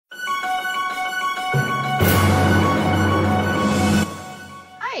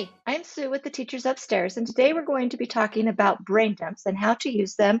I'm Sue with the teachers upstairs, and today we're going to be talking about brain dumps and how to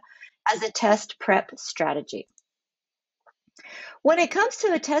use them as a test prep strategy. When it comes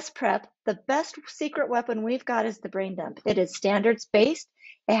to a test prep, the best secret weapon we've got is the brain dump. It is standards-based,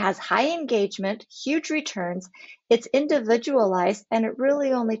 it has high engagement, huge returns, it's individualized, and it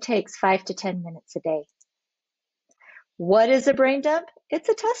really only takes 5 to 10 minutes a day. What is a brain dump? It's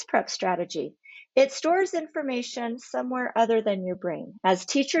a test prep strategy. It stores information somewhere other than your brain. As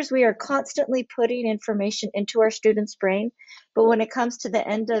teachers, we are constantly putting information into our students' brain, but when it comes to the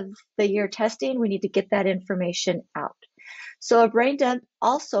end of the year testing, we need to get that information out. So a brain dump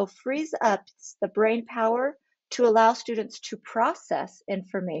also frees up the brain power to allow students to process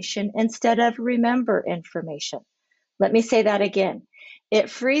information instead of remember information. Let me say that again. It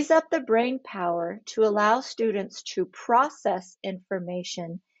frees up the brain power to allow students to process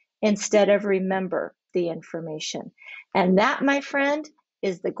information instead of remember the information. And that, my friend,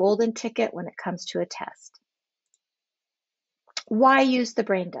 is the golden ticket when it comes to a test. Why use the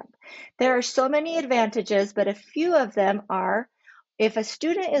brain dump? There are so many advantages, but a few of them are if a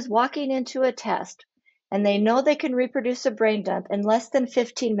student is walking into a test and they know they can reproduce a brain dump in less than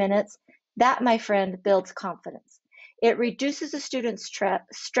 15 minutes, that, my friend, builds confidence. It reduces a student's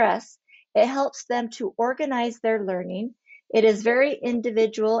stress. It helps them to organize their learning. It is very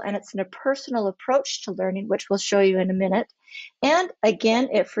individual and it's a personal approach to learning, which we'll show you in a minute. And again,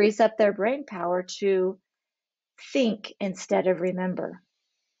 it frees up their brain power to think instead of remember.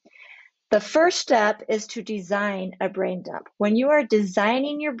 The first step is to design a brain dump. When you are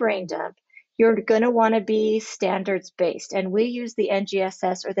designing your brain dump, you're going to want to be standards-based, and we use the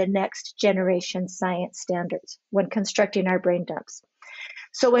NGSS, or the Next Generation Science Standards, when constructing our brain dumps.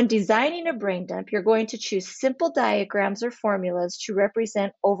 So when designing a brain dump, you're going to choose simple diagrams or formulas to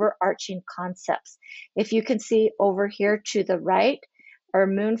represent overarching concepts. If you can see over here to the right, or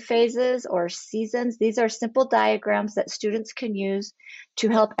moon phases or seasons, these are simple diagrams that students can use to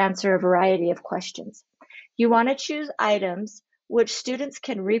help answer a variety of questions. You want to choose items which students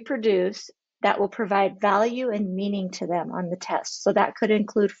can reproduce that will provide value and meaning to them on the test. So that could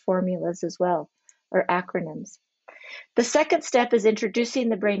include formulas as well, or acronyms. The second step is introducing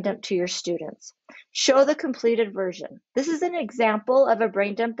the brain dump to your students. Show the completed version. This is an example of a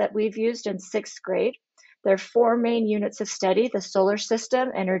brain dump that we've used in 6th grade. There are 4 main units of study: the solar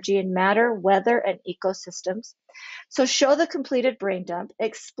system, energy and matter, weather, and ecosystems. So show the completed brain dump,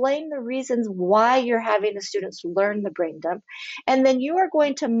 explain the reasons why you're having the students learn the brain dump, and then you are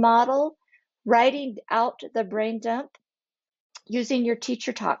going to model writing out the brain dump using your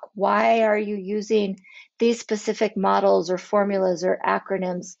teacher talk. Why are you using these specific models or formulas or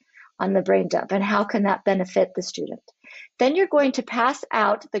acronyms on the brain dump, and how can that benefit the student? Then you're going to pass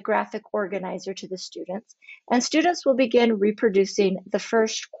out the graphic organizer to the students, and students will begin reproducing the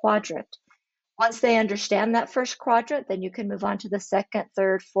first quadrant. Once they understand that first quadrant, then you can move on to the second,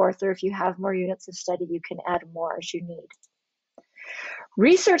 third, fourth, or if you have more units of study, you can add more as you need.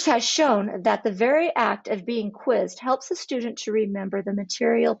 Research has shown that the very act of being quizzed helps a student to remember the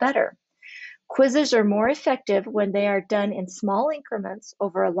material better. Quizzes are more effective when they are done in small increments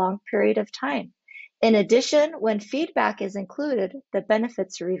over a long period of time. In addition, when feedback is included, the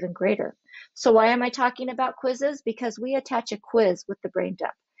benefits are even greater. So why am I talking about quizzes? Because we attach a quiz with the brain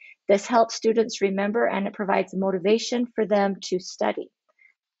dump. This helps students remember, and it provides motivation for them to study.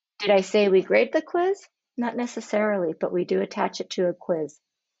 Did I say we grade the quiz? Not necessarily, but we do attach it to a quiz.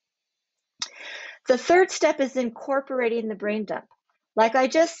 The third step is incorporating the brain dump. Like I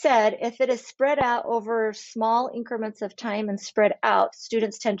just said, if it is spread out over small increments of time and spread out,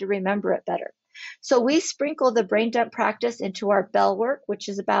 students tend to remember it better. So we sprinkle the brain dump practice into our bell work, which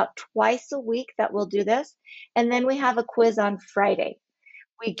is about twice a week that we'll do this. And then we have a quiz on Friday.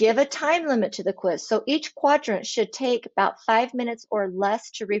 We give a time limit to the quiz. So each quadrant should take about 5 minutes or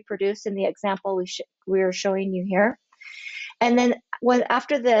less to reproduce in the example we are showing you here. And then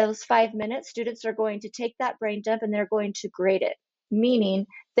after those 5 minutes, students are going to take that brain dump and they're going to grade it, meaning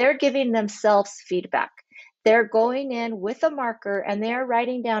they're giving themselves feedback. They're going in with a marker and they're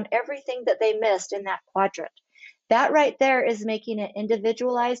writing down everything that they missed in that quadrant. That right there is making it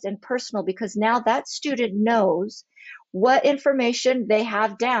individualized and personal, because now that student knows what information they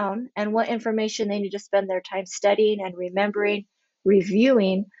have down and what information they need to spend their time studying and remembering,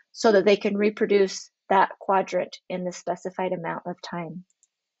 reviewing, so that they can reproduce that quadrant in the specified amount of time.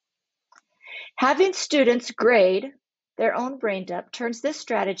 Having students grade their own brain dump turns this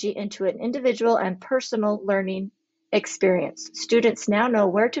strategy into an individual and personal learning experience. Students now know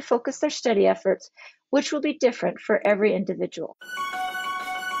where to focus their study efforts, which will be different for every individual.